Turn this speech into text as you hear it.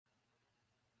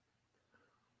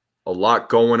A lot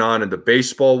going on in the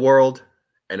baseball world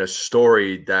and a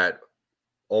story that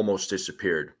almost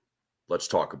disappeared. Let's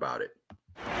talk about it.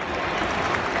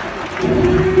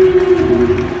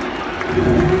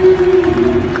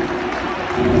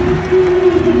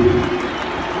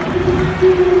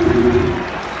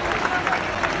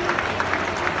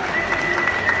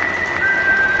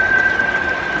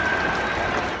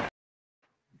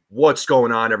 What's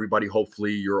going on, everybody?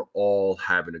 Hopefully you're all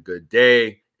having a good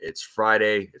day. It's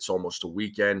Friday. It's almost a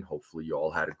weekend. Hopefully you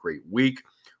all had a great week.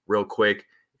 Real quick,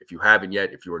 if you haven't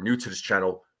yet, if you are new to this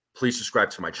channel, please subscribe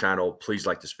to my channel. Please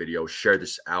like this video. Share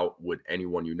this out with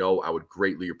anyone you know. I would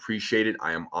greatly appreciate it.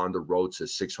 I am on the road to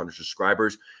 600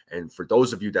 subscribers. And for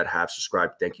those of you that have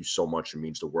subscribed, thank you so much. It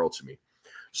means the world to me.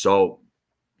 So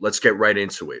let's get right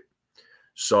into it.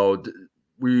 So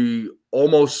we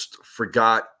almost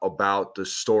forgot about the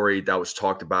story that was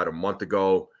talked about a month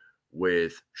ago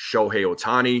with Shohei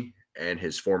Ohtani and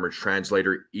his former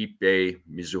translator, Ippei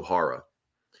Mizuhara.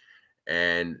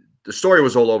 And the story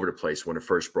was all over the place when it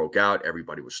first broke out.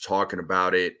 Everybody was talking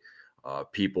about it.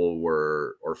 People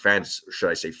were, or fans,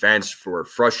 should I say fans, were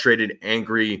frustrated,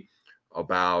 angry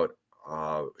about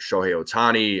Shohei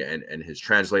Ohtani and his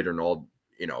translator and all,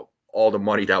 all the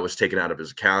money that was taken out of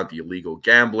his account, the illegal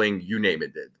gambling, you name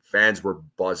it. The fans were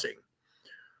buzzing.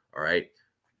 All right.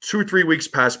 2-3 weeks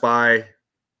pass by.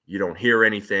 You don't hear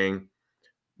anything.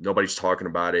 Nobody's talking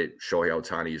about it. Shohei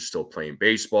Ohtani is still playing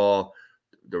baseball.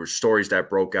 There were stories that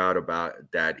broke out about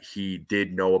that he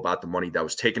did know about the money that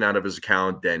was taken out of his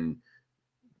account. Then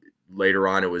later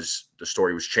on, the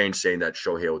story was changed saying that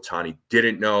Shohei Ohtani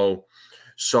didn't know.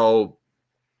 So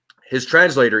his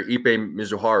translator, Ippei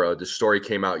Mizuhara, the story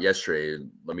came out yesterday.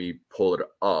 Let me pull it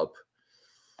up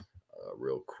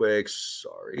real quick.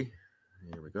 Sorry.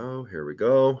 Here we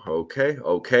go.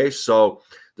 Okay. So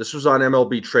this was on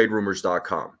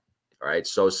MLBTradeRumors.com. All right.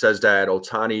 So it says that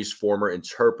Ohtani's former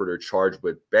interpreter charged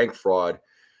with bank fraud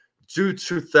due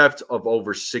to theft of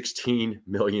over $16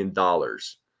 million. All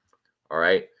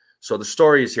right. So the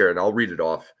story is here, and I'll read it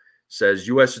off. Says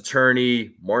U.S.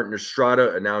 Attorney Martin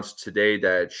Estrada announced today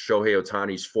that Shohei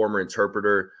Ohtani's former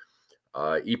interpreter,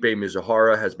 Ippei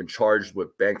Mizuhara, has been charged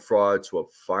with bank fraud to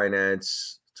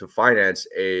finance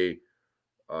a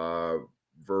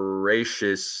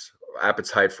voracious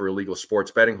appetite for illegal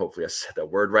sports betting. Hopefully I said that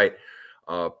word right.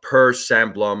 Per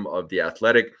Sam Blum of The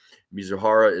Athletic,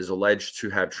 Mizuhara is alleged to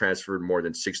have transferred more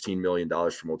than $16 million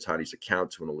from Ohtani's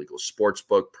account to an illegal sports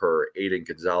book, per Aidan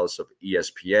Gonzalez of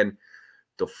ESPN.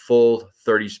 The full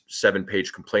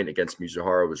 37-page complaint against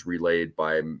Mizuhara was relayed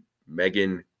by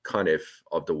Megan Cuniff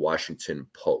of the Washington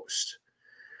Post.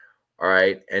 All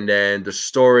right. And then the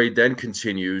story then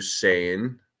continues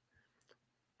saying,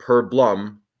 per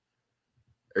Blum,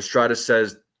 Estrada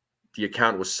says the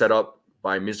account was set up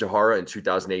by Mizuhara in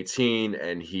 2018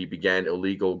 and he began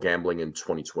illegal gambling in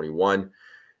 2021.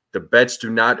 The bets do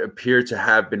not appear to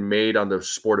have been made on the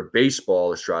sport of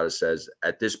baseball, Estrada says.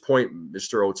 At this point,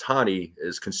 Mr. Ohtani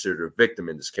is considered a victim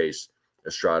in this case,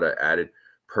 Estrada added,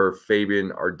 per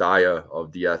Fabian Ardaya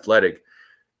of The Athletic.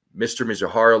 Mr.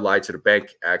 Mizuhara lied to the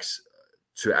bank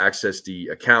to access the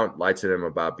account, lied to them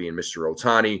about being Mr.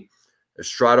 Ohtani.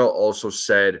 Estrada also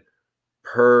said,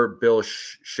 per Bill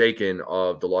Shaken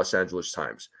of the Los Angeles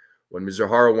Times, when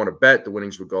Mizuhara won a bet, the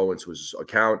winnings would go into his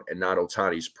account and not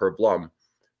Ohtani's, per Blum.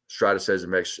 Estrada says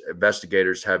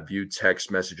investigators have viewed text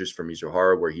messages from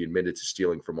Mizuhara where he admitted to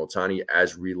stealing from Ohtani,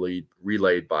 as relayed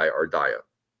by Ardaya.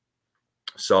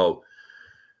 So,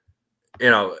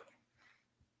 I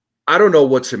don't know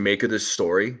what to make of this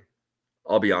story.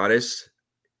 I'll be honest.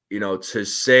 To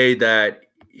say that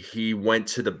he went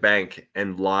to the bank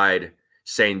and lied,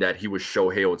 saying that he was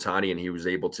Shohei Ohtani and he was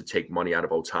able to take money out of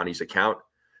Ohtani's account,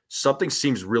 something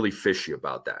seems really fishy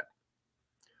about that.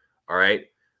 All right.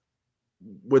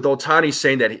 With Ohtani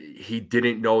saying that he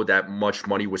didn't know that much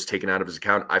money was taken out of his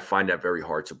account, I find that very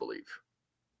hard to believe.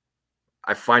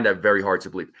 If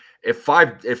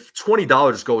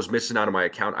 $20 goes missing out of my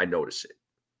account, I notice it.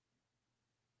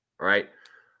 All right.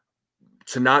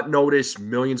 To not notice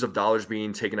millions of dollars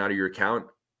being taken out of your account,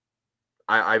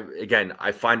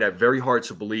 I find that very hard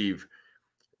to believe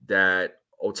that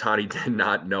Ohtani did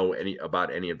not know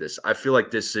about any of this. I feel like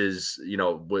this is,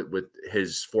 with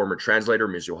his former translator,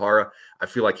 Mizuhara, I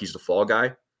feel like he's the fall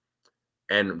guy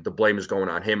and the blame is going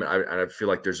on him. And I feel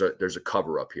like there's a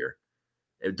cover up here.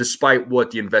 Despite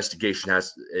what the investigation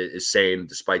is saying,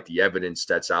 despite the evidence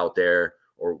that's out there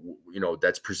or,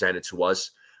 that's presented to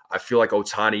us, I feel like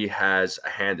Ohtani has a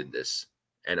hand in this.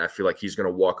 And I feel like he's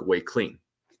going to walk away clean.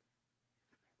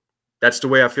 That's the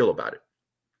way I feel about it.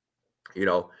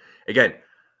 Again,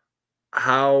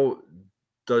 how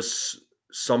does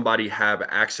somebody have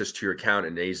access to your account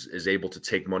and is able to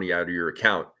take money out of your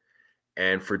account,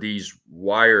 and for these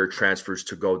wire transfers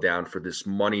to go down, for this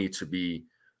money to be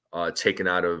taken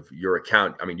out of your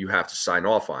account, I mean, you have to sign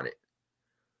off on it,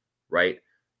 right?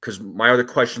 Because my other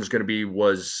question is going to be,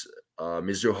 was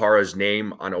Mizuhara's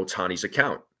name on Ohtani's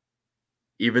account,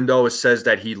 even though it says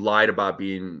that he lied about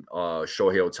being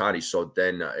Shohei Ohtani. So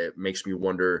then it makes me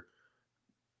wonder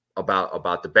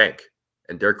about the bank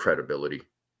and their credibility.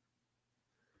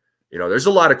 You know, there's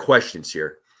a lot of questions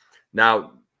here.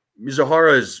 Now,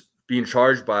 Mizuhara is being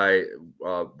charged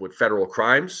with federal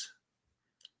crimes,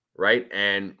 right?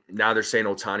 And now they're saying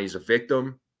Ohtani's a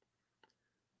victim.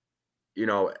 You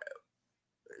know, it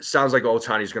sounds like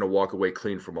Ohtani's going to walk away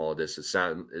clean from all of this. It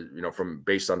sounds, you know, from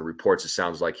based on the reports, it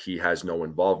sounds like he has no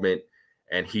involvement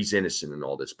and he's innocent in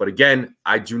all this. But again,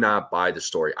 I do not buy the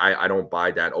story. I don't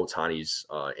buy that Ohtani's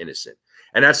innocent.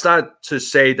 And that's not to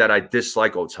say that I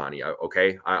dislike Ohtani,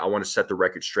 okay? I want to set the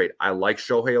record straight. I like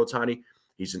Shohei Ohtani.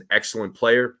 He's an excellent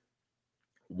player,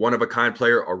 one-of-a-kind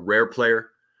player, a rare player,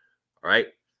 all right?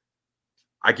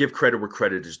 I give credit where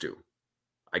credit is due.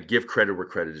 I give credit where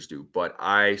credit is due, but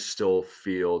I still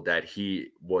feel that he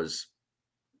was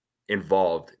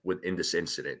involved in this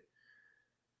incident,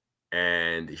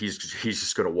 and he's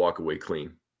just going to walk away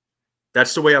clean.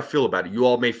 That's the way I feel about it. You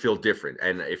all may feel different.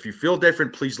 And if you feel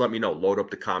different, please let me know. Load up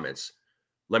the comments.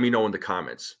 Let me know in the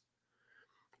comments.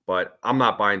 But I'm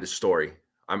not buying the story.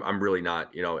 I'm really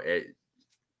not. You know,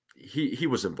 he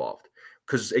was involved.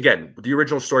 Because, again, the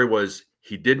original story was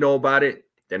he did know about it.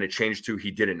 Then it changed to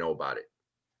he didn't know about it.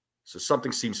 So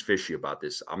something seems fishy about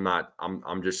this.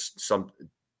 I'm just, some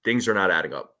things are not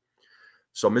adding up.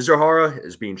 So Mizuhara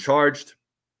is being charged.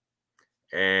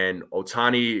 And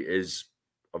Ohtani is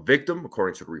a victim,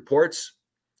 according to the reports.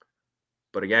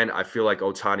 But again, I feel like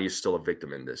Ohtani is still a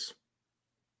victim in this.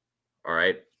 All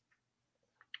right.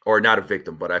 Or not a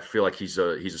victim, but I feel like he's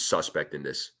a suspect in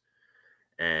this.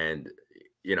 And,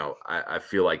 you know, I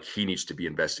feel like he needs to be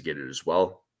investigated as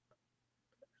well.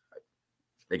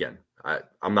 Again,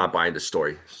 I'm not buying the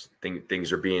story.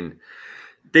 Things are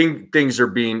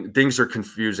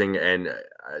confusing, and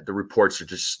the reports are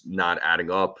just not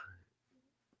adding up.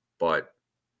 But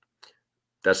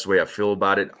that's the way I feel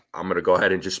about it. I'm going to go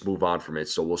ahead and just move on from it.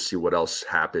 So we'll see what else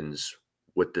happens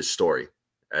with this story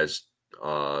as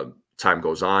time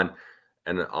goes on.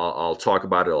 And I'll talk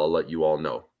about it. I'll let you all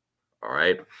know. All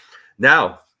right.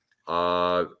 Now,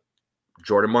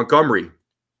 Jordan Montgomery,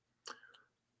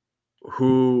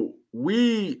 who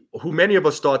many of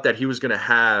us thought that he was going to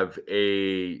have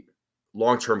a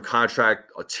long-term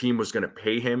contract. A team was going to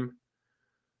pay him.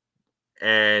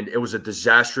 And it was a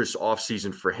disastrous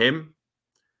offseason for him.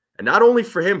 And not only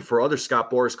for him, for other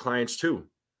Scott Boras clients too.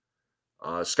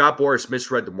 Scott Boras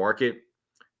misread the market.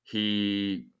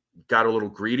 He got a little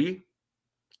greedy.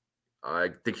 I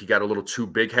think he got a little too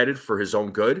big-headed for his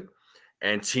own good.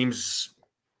 And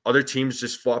other teams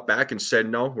just fought back and said,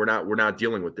 no, we're not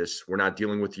dealing with this. We're not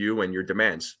dealing with you and your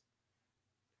demands.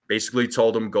 Basically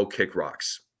told him, go kick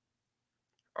rocks.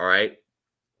 All right.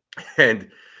 And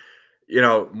you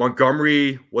know,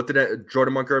 Montgomery, what did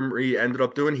Jordan Montgomery ended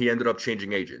up doing? He ended up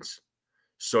changing agents.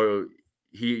 So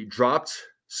he dropped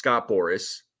Scott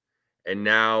Boras, and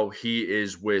now he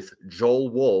is with Joel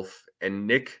Wolf and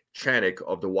Nick Chanik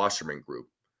of the Wasserman Group.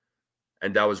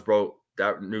 And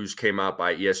that news came out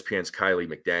by ESPN's Kylie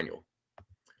McDaniel.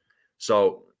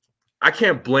 So I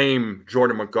can't blame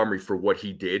Jordan Montgomery for what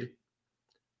he did.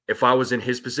 If I was in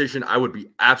his position, I would be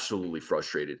absolutely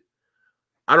frustrated.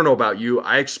 I don't know about you.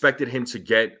 I expected him to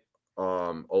get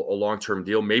a long-term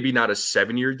deal, maybe not a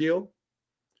 7-year deal.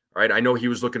 Right? I know he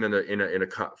was looking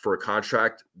for a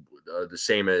contract the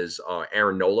same as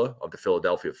Aaron Nola of the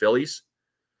Philadelphia Phillies,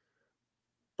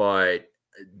 but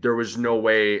there was no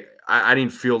way. I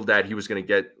didn't feel that he was going to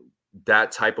get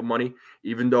that type of money,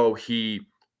 even though he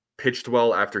pitched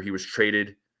well after he was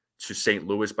traded to St.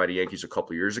 Louis by the Yankees a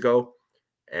couple of years ago,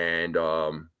 and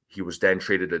he was then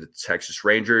traded to the Texas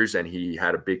Rangers, and he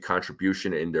had a big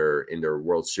contribution in their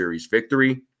World Series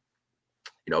victory.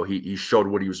 You know, he showed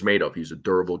what he was made of. He's a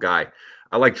durable guy.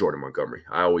 I like Jordan Montgomery.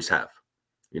 I always have.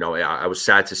 You know, I was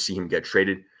sad to see him get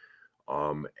traded.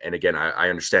 And again, I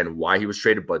understand why he was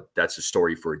traded, but that's a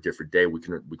story for a different day. We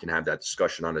can have that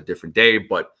discussion on a different day.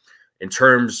 But in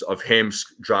terms of him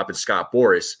dropping Scott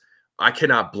Boras, I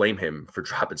cannot blame him for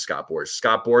dropping Scott Boras.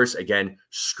 Scott Boras, again,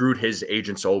 screwed his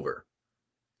agents over.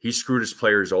 He screwed his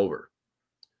players over.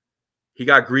 He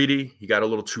got greedy. He got a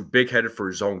little too big-headed for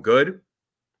his own good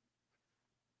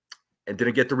and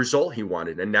didn't get the result he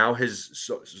wanted. And now his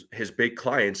big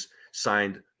clients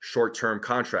signed short-term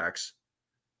contracts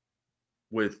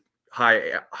with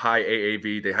high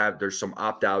AAV. There's some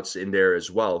opt-outs in there as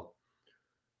well.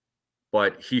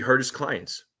 But he hurt his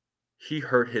clients. He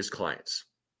hurt his clients.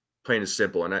 Plain and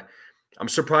simple. And I'm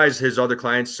surprised his other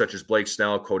clients, such as Blake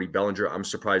Snell, Cody Bellinger, I'm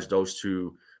surprised those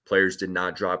two players did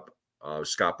not drop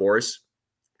Scott Boras.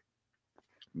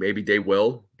 Maybe they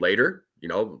will later.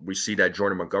 We see that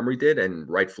Jordan Montgomery did, and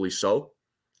rightfully so.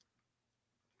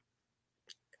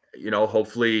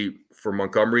 Hopefully for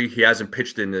Montgomery, he hasn't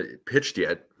pitched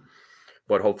yet,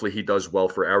 but hopefully he does well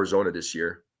for Arizona this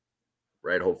year,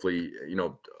 right? Hopefully,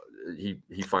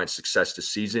 he finds success this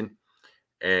season,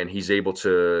 and he's able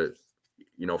to,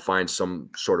 find some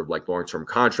sort of like long-term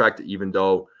contract, even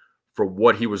though for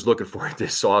what he was looking for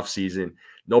this offseason,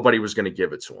 nobody was going to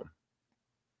give it to him.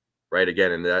 Right.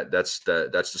 Again, and that's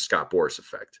the Scott Boras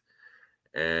effect.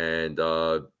 And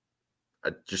I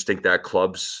just think that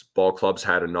ball clubs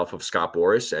had enough of Scott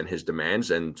Boras and his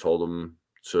demands and told him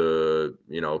to,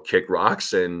 kick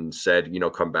rocks and said,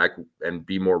 come back and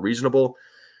be more reasonable.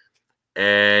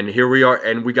 And here we are.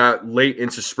 And we got late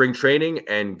into spring training,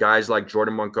 and guys like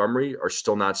Jordan Montgomery are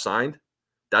still not signed.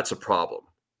 That's a problem.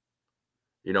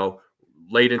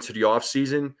 Late into the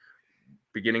offseason,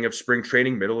 beginning of spring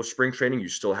training, middle of spring training, you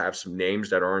still have some names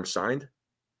that aren't signed.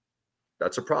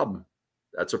 That's a problem.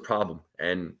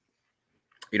 And,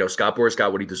 Scott Boras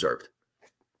got what he deserved.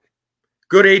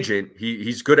 Good agent.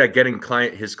 He's good at getting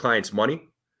his clients money.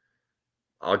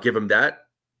 I'll give him that.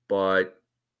 But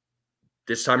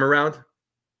this time around,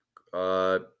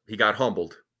 he got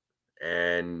humbled.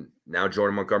 And now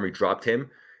Jordan Montgomery dropped him.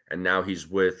 And now he's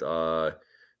with the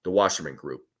Wasserman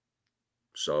Group.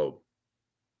 So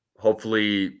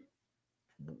hopefully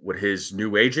with his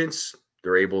new agents,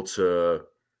 they're able to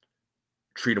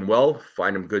treat him well,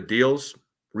 find him good deals,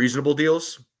 reasonable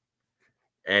deals,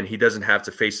 and he doesn't have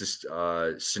to face this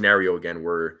scenario again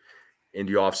where in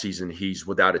the offseason he's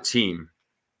without a team,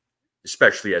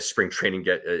 especially as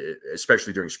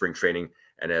especially during spring training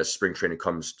and as spring training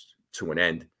comes to an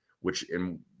end,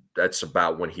 that's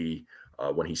about when he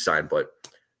signed. But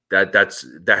that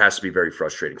has to be very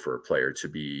frustrating for a player to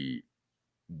be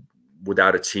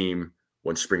without a team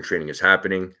when spring training is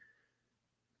happening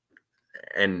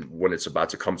and when it's about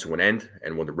to come to an end,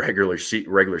 and when the regular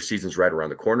season's right around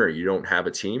the corner, you don't have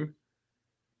a team.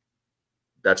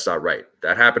 That's not right.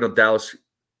 That happened to Dallas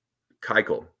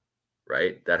Keuchel,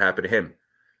 right? That happened to him.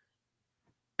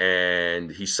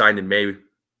 And he signed in May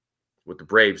with the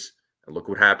Braves, and look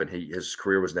what happened. His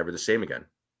career was never the same again,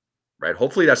 right?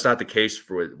 Hopefully that's not the case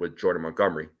with Jordan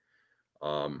Montgomery.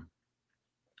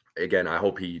 Again, I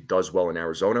hope he does well in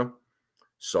Arizona.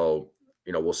 So,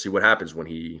 we'll see what happens when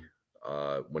he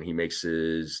makes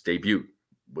his debut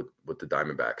with the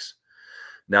Diamondbacks.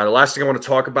 Now, the last thing I want to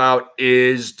talk about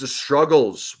is the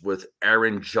struggles with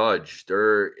Aaron Judge.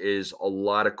 There is a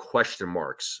lot of question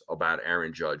marks about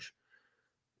Aaron Judge.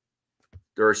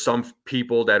 There are some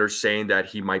people that are saying that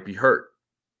he might be hurt,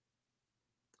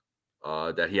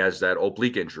 that he has that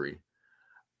oblique injury.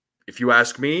 If you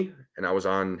ask me, and I was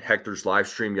on Hector's live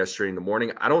stream yesterday in the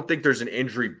morning, I don't think there's an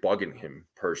injury bugging him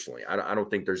personally. I don't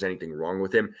think there's anything wrong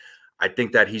with him. I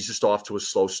think that he's just off to a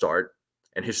slow start.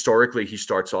 And historically, he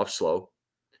starts off slow.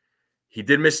 He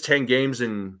did miss 10 games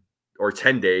or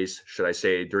 10 days, should I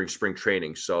say, during spring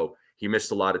training. So he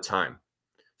missed a lot of time.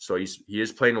 So he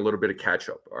is playing a little bit of catch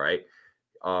up. All right.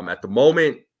 At the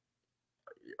moment,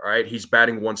 all right, he's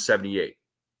batting 178.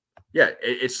 Yeah,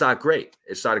 it's not great.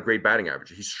 It's not a great batting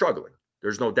average. He's struggling.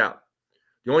 There's no doubt.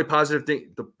 The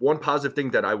one positive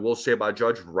thing that I will say about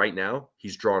Judge right now,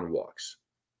 he's drawing walks.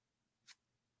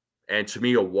 And to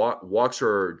me, walks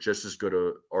are just as good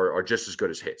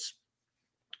as hits.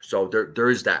 So there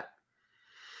is that.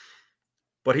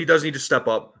 But he does need to step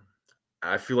up.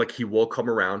 I feel like he will come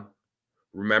around.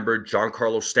 Remember,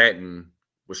 Giancarlo Stanton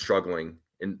was struggling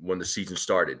when the season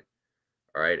started.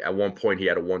 All right. At one point, he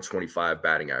had a 125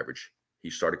 batting average. He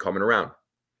started coming around.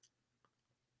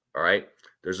 All right.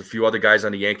 There's a few other guys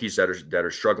on the Yankees that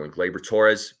are struggling. Gleyber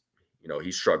Torres,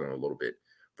 he's struggling a little bit.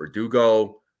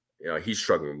 Verdugo, he's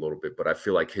struggling a little bit, but I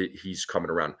feel like he's coming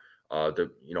around.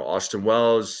 Austin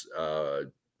Wells,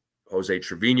 Jose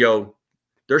Trevino,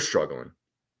 they're struggling.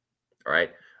 All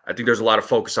right. I think there's a lot of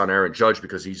focus on Aaron Judge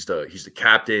because he's the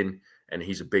captain and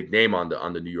he's a big name on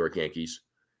the New York Yankees.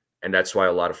 And that's why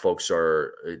a lot of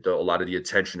the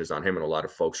attention is on him and a lot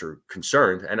of folks are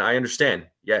concerned. And I understand.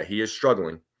 Yeah, he is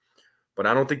struggling. But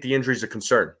I don't think the injury is a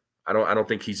concern. I don't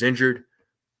think he's injured.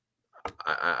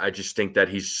 I just think that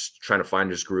he's trying to find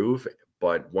his groove.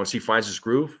 But once he finds his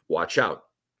groove, watch out.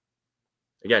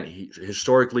 Again,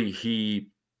 historically,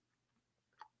 he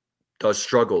does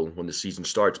struggle when the season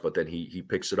starts, but then he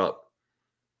picks it up.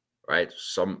 right?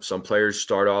 Some players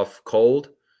start off cold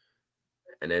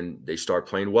and then they start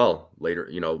playing well later,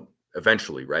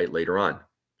 eventually, right? Later on.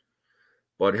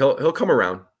 But he'll come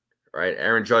around, right?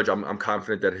 Aaron Judge, I'm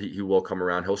confident that he will come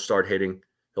around. He'll start hitting.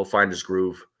 He'll find his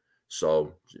groove.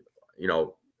 So, you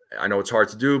know, I know it's hard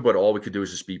to do, but all we could do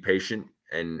is just be patient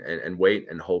and wait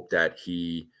and hope that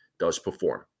he does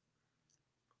perform.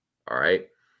 All right.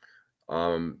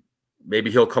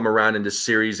 Maybe he'll come around in this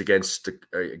series against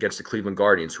the Cleveland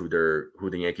Guardians, who the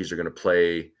Yankees are going to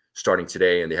play starting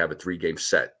today, and they have a 3-game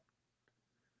set.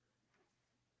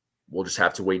 We'll just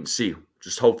have to wait and see.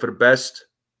 Just hope for the best,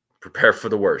 prepare for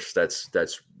the worst.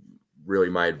 That's really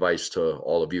my advice to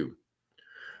all of you.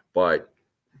 But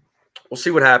we'll see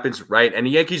what happens, right? And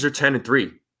the Yankees are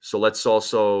 10-3, so let's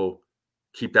also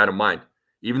keep that in mind.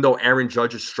 Even though Aaron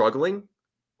Judge is struggling,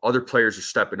 other players are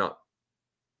stepping up.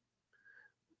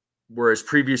 Whereas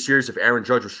previous years, if Aaron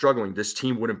Judge was struggling, this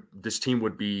team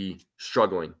would be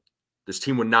struggling. This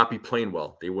team would not be playing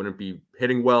well. They wouldn't be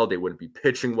hitting well. They wouldn't be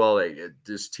pitching well.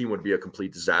 This team would be a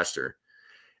complete disaster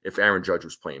if Aaron Judge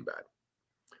was playing bad.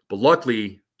 But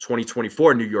luckily,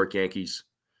 2024 New York Yankees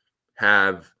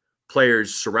have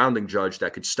players surrounding Judge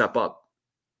that could step up,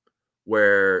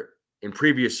 where in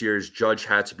previous years, Judge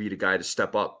had to be the guy to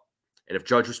step up. And if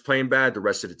Judge was playing bad, the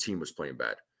rest of the team was playing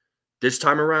bad. This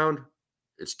time around,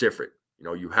 it's different.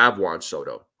 You have Juan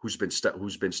Soto, who's been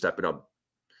stepping up.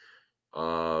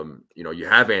 You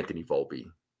have Anthony Volpe,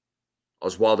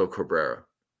 Oswaldo Cabrera,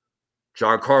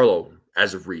 Giancarlo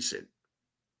as of recent.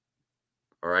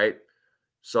 All right.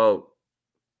 So,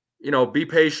 be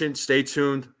patient, stay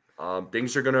tuned.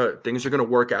 Things are gonna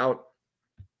work out.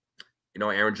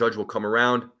 Aaron Judge will come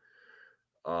around.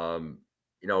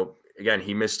 Again,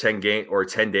 he missed 10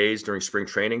 days during spring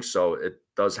training, so it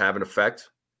does have an effect.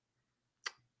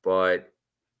 But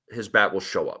his bat will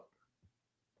show up.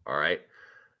 All right.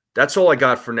 That's all I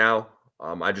got for now.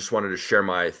 I just wanted to share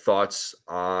my thoughts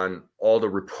on all the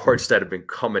reports that have been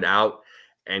coming out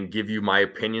and give you my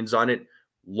opinions on it.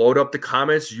 Load up the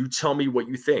comments. You tell me what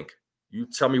you think. You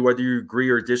tell me whether you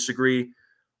agree or disagree.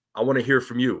 I want to hear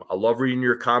from you. I love reading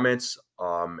your comments.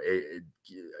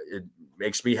 It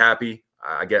makes me happy.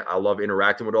 I love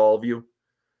interacting with all of you.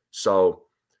 So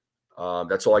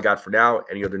that's all I got for now.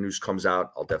 Any other news comes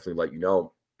out, I'll definitely let you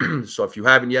know. So if you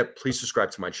haven't yet, please subscribe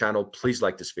to my channel. Please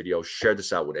like this video. Share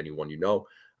this out with anyone you know.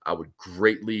 I would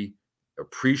greatly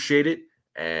appreciate it.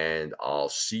 And I'll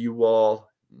see you all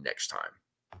next time.